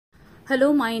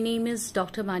Hello, my name is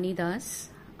Dr. Mani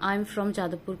Das. I'm from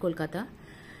Jadavpur, Kolkata.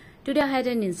 Today I had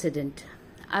an incident.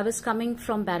 I was coming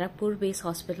from Barakpur Base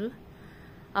Hospital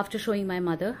after showing my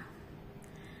mother.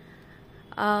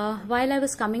 While I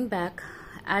was coming back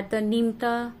at the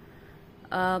Nimta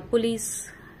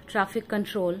police traffic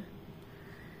control,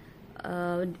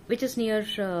 which is near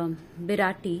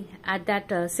Birati, at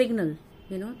that signal,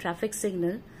 traffic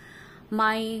signal,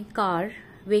 my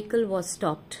vehicle was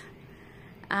stopped.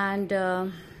 And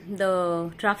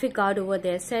the traffic guard over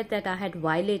there said that I had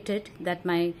violated, that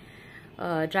my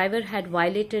driver had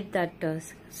violated that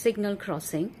signal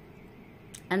crossing,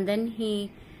 and then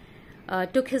he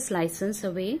took his license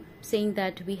away, saying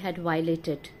that we had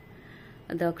violated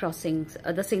the crossings,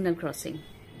 the signal crossing.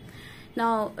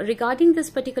 Now, regarding this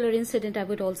particular incident, I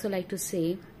would also like to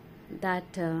say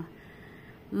that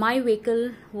my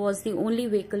vehicle was the only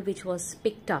vehicle which was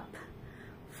picked up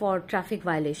for traffic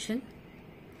violation.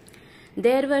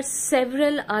 There were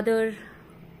several other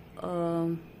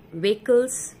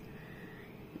vehicles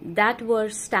that were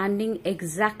standing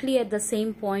exactly at the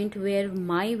same point where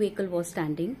my vehicle was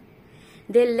standing.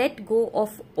 They let go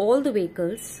of all the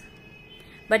vehicles,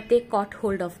 but they caught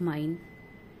hold of mine.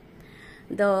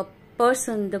 The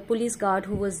person, the police guard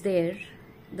who was there,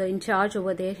 the in charge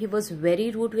over there, he was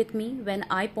very rude with me when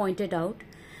I pointed out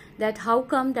that how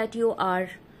come that you are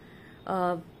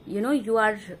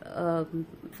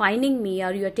fining me,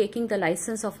 or you are taking the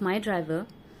license of my driver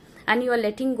and you are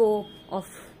letting go of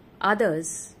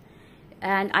others.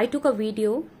 And I took a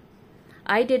video,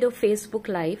 I did a Facebook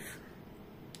live.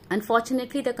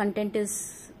 Unfortunately, the content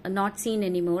is not seen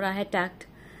anymore. I had tagged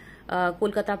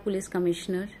Kolkata Police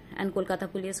Commissioner and Kolkata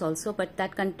Police also, but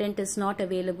that content is not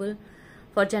available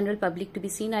for general public to be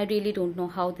seen. I really don't know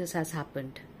how this has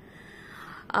happened.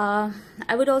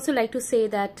 I would also like to say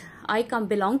that I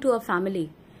belong to a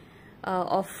family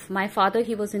of my father.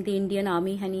 He was in the Indian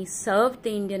Army and he served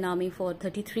the Indian Army for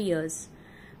 33 years.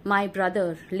 My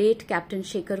brother, late Captain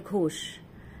Shekhar Ghosh,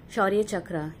 Saurya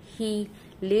Chakra, he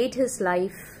laid his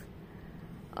life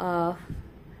for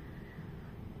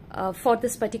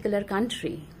this particular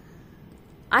country.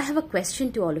 I have a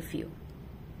question to all of you,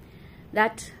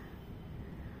 that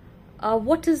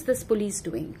what is this police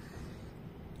doing?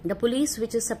 The police,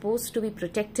 which is supposed to be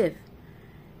protective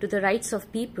to the rights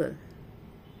of people,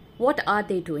 what are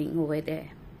they doing over there?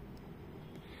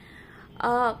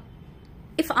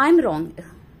 If I'm wrong,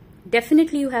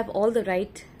 definitely you have all the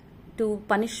right to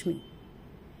punish me.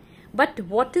 But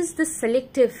what is the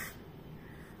selective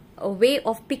way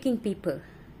of picking people?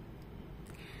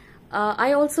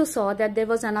 I also saw that there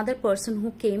was another person who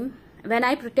came when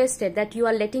I protested that you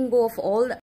are letting go of all